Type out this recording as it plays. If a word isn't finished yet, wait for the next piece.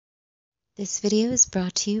This video is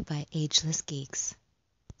brought to you by Ageless Geeks.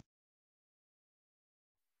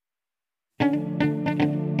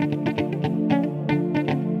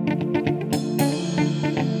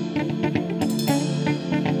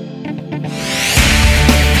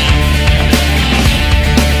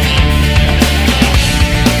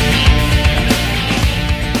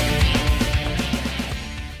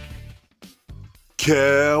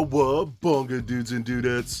 Cowabunga dudes and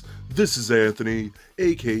dudettes, this is Anthony,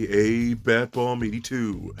 aka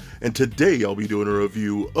Batbomb82, and today I'll be doing a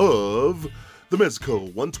review of the Mezco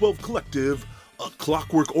 112 Collective, a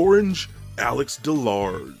Clockwork Orange, Alex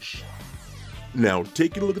Delarge. Now,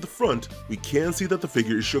 taking a look at the front, we can see that the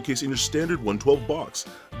figure is showcased in your standard 112 box,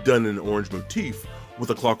 done in an orange motif,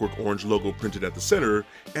 with a Clockwork Orange logo printed at the center,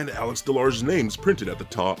 and Alex Delarge's names printed at the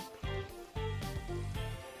top.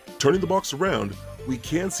 Turning the box around, we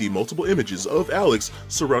can see multiple images of Alex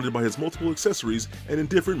surrounded by his multiple accessories and in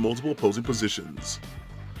different multiple posing positions.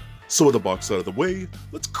 So with the box out of the way,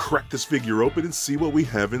 let's crack this figure open and see what we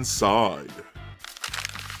have inside.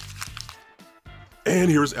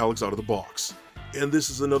 And here's Alex out of the box. And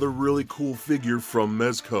this is another really cool figure from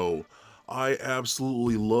Mezco. I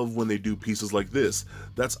absolutely love when they do pieces like this.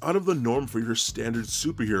 That's out of the norm for your standard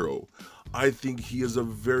superhero. I think he is a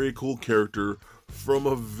very cool character from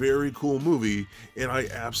a very cool movie, and I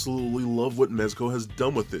absolutely love what Mezco has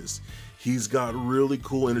done with this. He's got really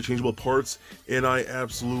cool interchangeable parts, and I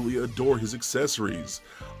absolutely adore his accessories.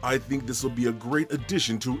 I think this will be a great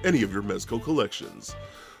addition to any of your Mezco collections.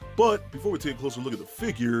 But before we take a closer look at the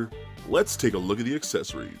figure, let's take a look at the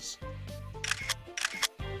accessories.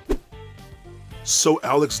 So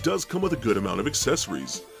Alex does come with a good amount of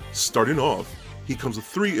accessories. Starting off, he comes with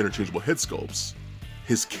 3 interchangeable head sculpts,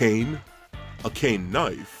 his cane, a cane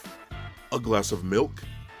knife, a glass of milk,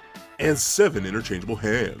 and 7 interchangeable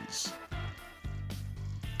hands.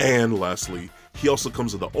 And lastly, he also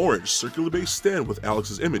comes with the orange circular base stand with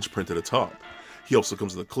Alex's image printed atop. He also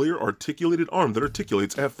comes with a clear articulated arm that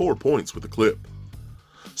articulates at 4 points with a clip.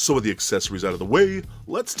 So with the accessories out of the way,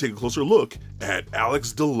 let's take a closer look at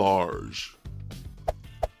Alex Delarge.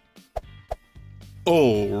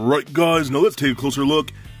 Alright guys, now let's take a closer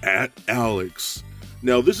look at Alex.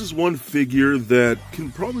 Now this is one figure that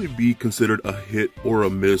can probably be considered a hit or a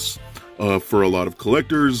miss for a lot of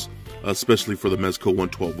collectors, especially for the Mezco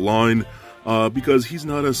 112 line, because he's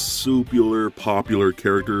not a super popular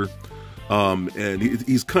character, and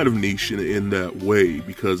he's kind of niche in that way,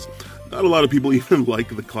 because not a lot of people even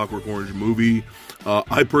like the Clockwork Orange movie.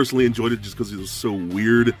 I personally enjoyed it just because it was so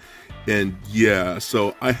weird. And yeah,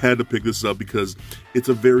 so I had to pick this up because it's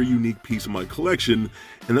a very unique piece of my collection,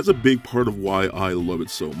 and that's a big part of why I love it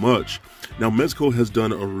so much. Now, Mezco has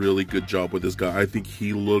done a really good job with this guy. I think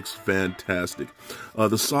he looks fantastic.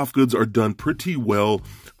 The soft goods are done pretty well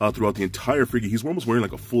throughout the entire figure. He's almost wearing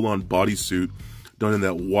like a full-on bodysuit done in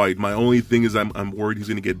that white. My only thing is I'm worried he's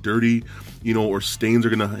going to get dirty, you know, or stains are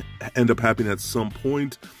going to end up happening at some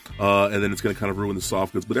point. And then it's going to kind of ruin the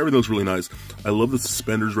soft goods, but everything looks really nice. I love the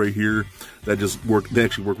suspenders right here that just work. They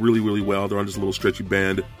actually work really, really well. They're on just a little stretchy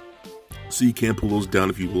band, so you can pull those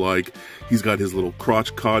down if you like. He's got his little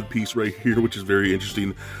crotch cod piece right here, which is very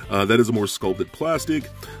interesting. That is a more sculpted plastic.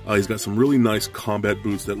 He's got some really nice combat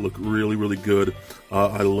boots that look really, really good.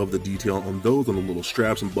 I love the detail on those, on the little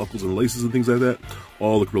straps and buckles and laces and things like that.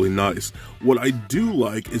 All look really nice. What I do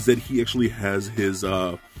like is that he actually has his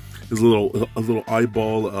little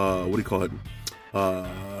eyeball, what do you call it?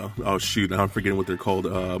 Oh shoot, now I'm forgetting what they're called.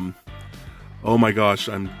 Oh my gosh,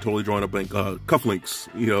 I'm totally drawing a blank. Cufflinks,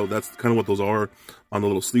 you know, that's kind of what those are on the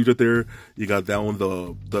little sleeves right there. You got that one,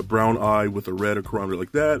 the brown eye with the red around it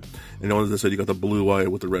like that. And then, as I said, you got the blue eye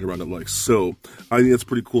with the red around it like so. I think that's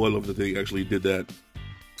pretty cool. I love that they actually did that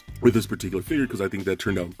with this particular figure, because I think that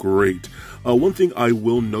turned out great. One thing I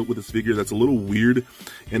will note with this figure that's a little weird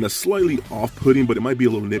and a slightly off-putting, but it might be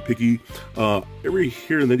a little nitpicky. Every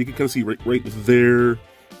here and then you can kind of see right there,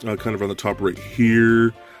 kind of on the top right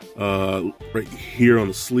here on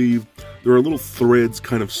the sleeve, there are little threads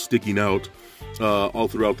kind of sticking out all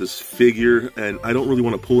throughout this figure, and I don't really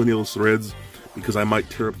want to pull any of those threads because I might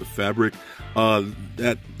tear up the fabric.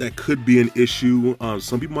 That could be an issue.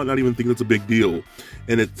 Some people might not even think that's a big deal,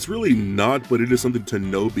 and it's really not, but it is something to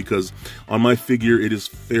note, because on my figure it is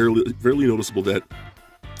fairly noticeable that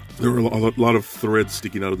there are a lot of threads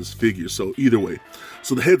sticking out of this figure. So either way,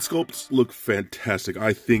 so the head sculpts look fantastic.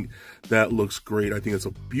 I think that looks great. I think it's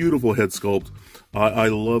a beautiful head sculpt. I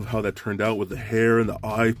love how that turned out with the hair and the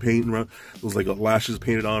eye paint around. Those like lashes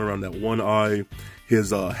painted on around that one eye.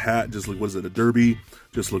 His hat just like, what is it, a derby?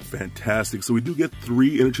 Just looked fantastic. So we do get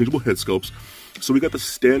 3 interchangeable head sculpts. So we got the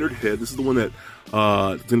standard head. This is the one that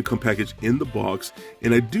is going to come packaged in the box,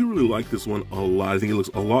 and I do really like this one a lot. I think it looks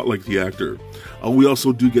a lot like the actor. We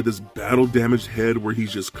also do get this battle damaged head where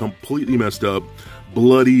he's just completely messed up,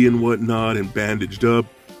 bloody and whatnot, and bandaged up.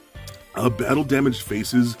 Battle damaged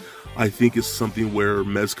faces, I think, is something where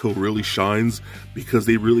Mezco really shines, because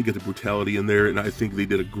they really get the brutality in there, and I think they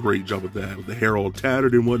did a great job of that. With the hair all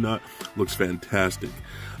tattered and whatnot, looks fantastic.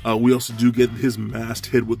 We also do get his masked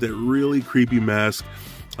head with that really creepy mask,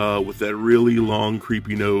 with that really long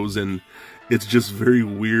creepy nose, and it's just very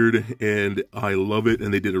weird, and I love it,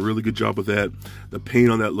 and they did a really good job with that. The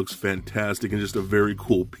paint on that looks fantastic, and just a very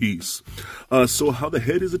cool piece. So how the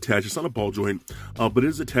head is attached, it's not a ball joint, but it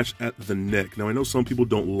is attached at the neck. Now, I know some people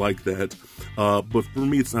don't like that, but for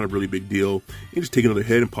me, it's not a really big deal. You just take another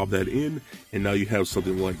head and pop that in, and now you have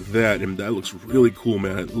something like that, and that looks really cool,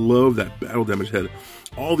 man. I love that battle damage head.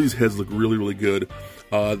 All these heads look really, really good.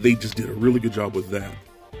 They just did a really good job with that.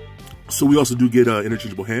 So we also do get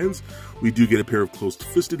interchangeable hands. We do get a pair of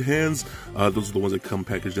closed-fisted hands. Those are the ones that come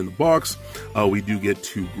packaged in the box. We do get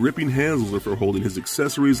 2 gripping hands. Those are for holding his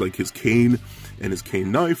accessories, like his cane and his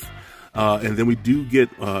cane knife. And then we do get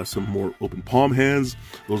some more open palm hands.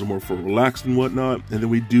 Those are more for relaxed and whatnot. And then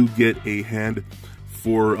we do get a hand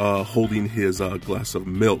for holding his glass of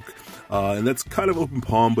milk. And that's kind of open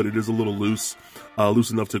palm, but it is a little loose,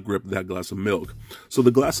 loose enough to grip that glass of milk. So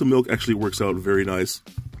the glass of milk actually works out very nice.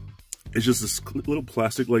 It's just this little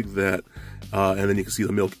plastic like that, and then you can see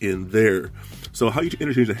the milk in there. So how you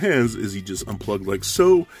interchange the hands is you just unplug like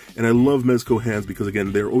so, and I love Mezco hands because,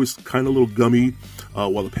 again, they're always kind of a little gummy,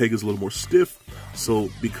 while the peg is a little more stiff. So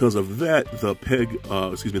because of that, the peg,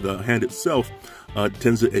 the hand itself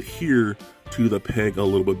tends to adhere to the peg a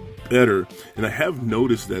little bit better. And I have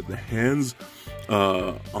noticed that the hands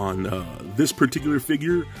on this particular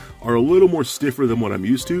figure are a little more stiffer than what I'm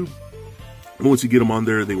used to. And once you get them on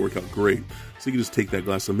there, they work out great. So you can just take that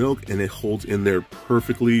glass of milk and it holds in there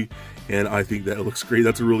perfectly. And I think that looks great.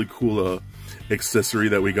 That's a really cool accessory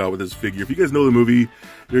that we got with this figure. If you guys know the movie,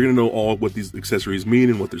 you're going to know all what these accessories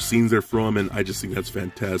mean and what their scenes they're from. And I just think that's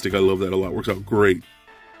fantastic. I love that a lot. Works out great.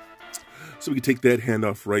 So we can take that hand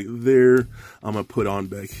off right there. I'm going to put on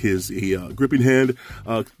back his gripping hand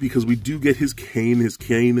because we do get his cane. His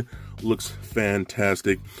cane looks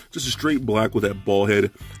fantastic. Just a straight black with that ball head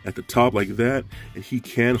at the top like that. And he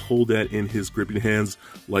can hold that in his gripping hands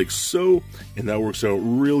like so. And that works out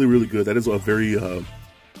really, really good. That is a very...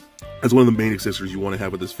 that's one of the main accessories you want to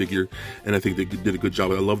have with this figure. And I think they did a good job.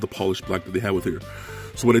 I love the polished black that they have with here.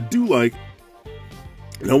 So what I do like...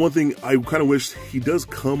 Now, one thing I kind of wish, he does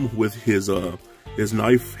come with his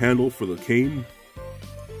knife handle for the cane,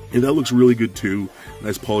 and that looks really good too.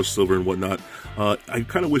 Nice polished silver and whatnot. I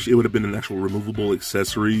kind of wish it would have been an actual removable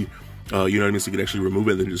accessory, you know what I mean, so you could actually remove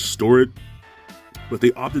it and then just store it. But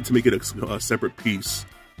they opted to make it a separate piece.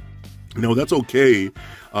 Now, that's okay,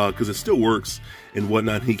 because it still works and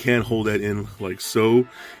whatnot. He can hold that in like so.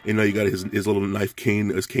 And now you got his little knife cane,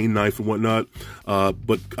 his cane knife and whatnot.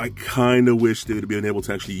 But I kind of wish they would have been able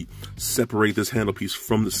to actually separate this handle piece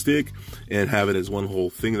from the stick and have it as one whole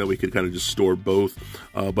thing that we could kind of just store both.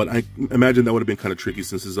 But I imagine that would have been kind of tricky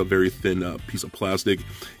since it's a very thin piece of plastic,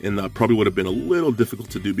 and probably would have been a little difficult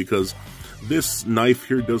to do because this knife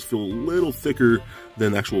here does feel a little thicker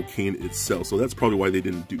than the actual cane itself. So that's probably why they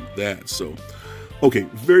didn't do that. So, okay,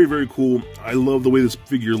 very, very cool. I love the way this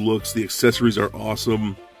figure looks. The accessories are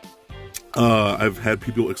awesome. I've had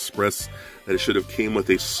people express that it should have came with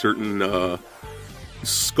a certain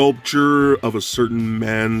sculpture of a certain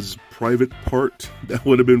man's private part. That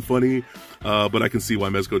would have been funny. But I can see why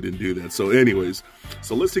Mezco didn't do that. So anyways,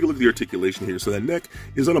 so let's take a look at the articulation here. So that neck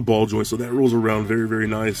is on a ball joint, so that rolls around very, very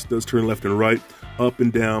nice. Does turn left and right, up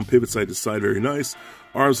and down, pivot side to side, very nice.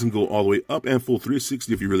 Arms can go all the way up and full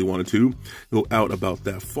 360 if you really wanted to. Go out about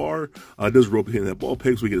that far. It does rotate in that ball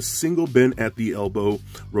peg, so we get a single bend at the elbow,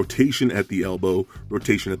 rotation at the elbow,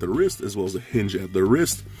 rotation at the wrist, as well as a hinge at the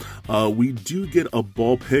wrist. We do get a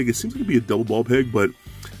ball peg. It seems like it'd be a double ball peg, but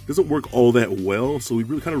doesn't work all that well, so he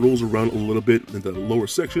really kind of rolls around a little bit in the lower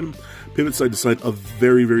section, pivot side to side a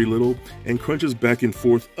very, very little, and crunches back and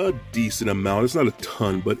forth a decent amount. It's not a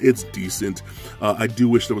ton, but it's decent. I do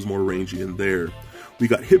wish there was more range in there. We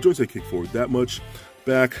got hip joints that kick forward that much,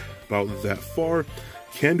 back about that far.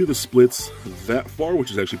 Can do the splits that far,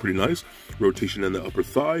 which is actually pretty nice. Rotation in the upper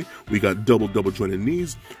thigh. We got double jointed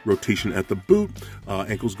knees. Rotation at the boot.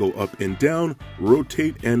 Ankles go up and down.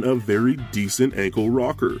 Rotate, and a very decent ankle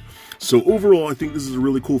rocker. So overall, I think this is a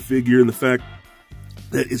really cool figure, and the fact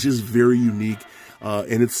that it's just very unique.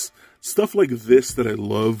 And it's stuff like this that I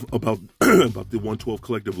love about about the 112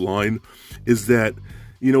 collective line, is that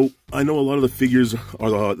You know, I know a lot of the figures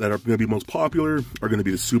are that are going to be most popular are going to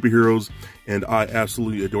be the superheroes, and I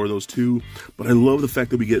absolutely adore those too. But I love the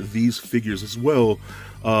fact that we get these figures as well,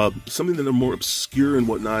 something that are more obscure and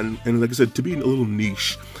whatnot. And like I said, to be a little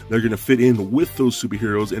niche, they're going to fit in with those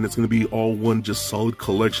superheroes, and it's going to be all one just solid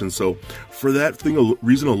collection. So for that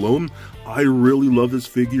reason alone, I really love this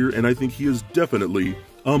figure, and I think he is definitely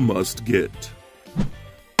a must get.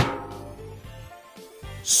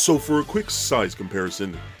 So for a quick size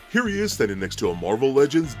comparison, here he is standing next to a Marvel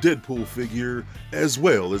Legends Deadpool figure, as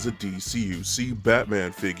well as a DCUC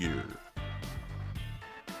Batman figure.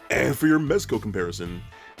 And for your Mezco comparison,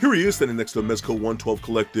 here he is standing next to a Mezco 112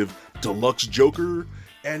 Collective Deluxe Joker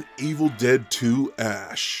and Evil Dead 2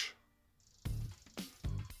 Ash.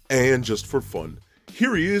 And just for fun,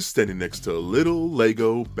 here he is standing next to a little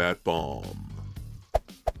Lego Bat Bomb.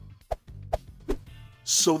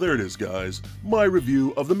 So there it is, guys, my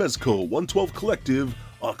review of the Mezco 112 Collective,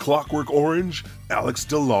 a Clockwork Orange, Alex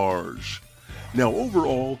Delarge. Now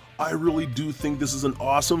overall, I really do think this is an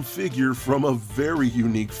awesome figure from a very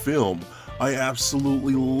unique film. I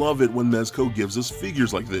absolutely love it when Mezco gives us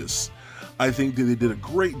figures like this. I think that they did a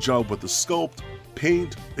great job with the sculpt,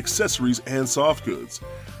 paint, accessories, and soft goods.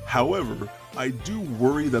 However, I do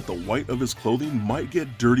worry that the white of his clothing might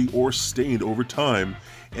get dirty or stained over time,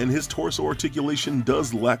 and his torso articulation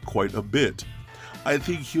does lack quite a bit. I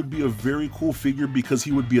think he would be a very cool figure because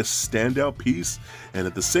he would be a standout piece, and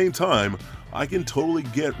at the same time, I can totally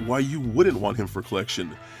get why you wouldn't want him for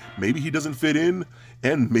collection. Maybe he doesn't fit in,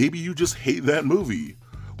 and maybe you just hate that movie.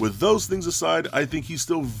 With those things aside, I think he's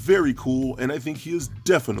still very cool, and I think he is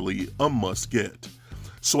definitely a must get.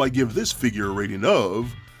 So I give this figure a rating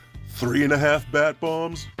of 3.5 Bat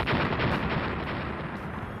Bombs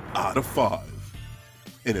out of 5.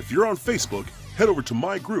 And if you're on Facebook, head over to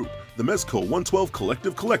my group, the Mezco 112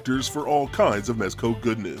 Collective Collectors, for all kinds of Mezco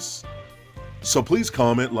goodness. So please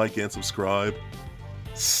comment, like, and subscribe.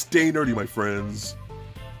 Stay nerdy, my friends.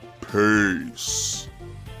 Peace.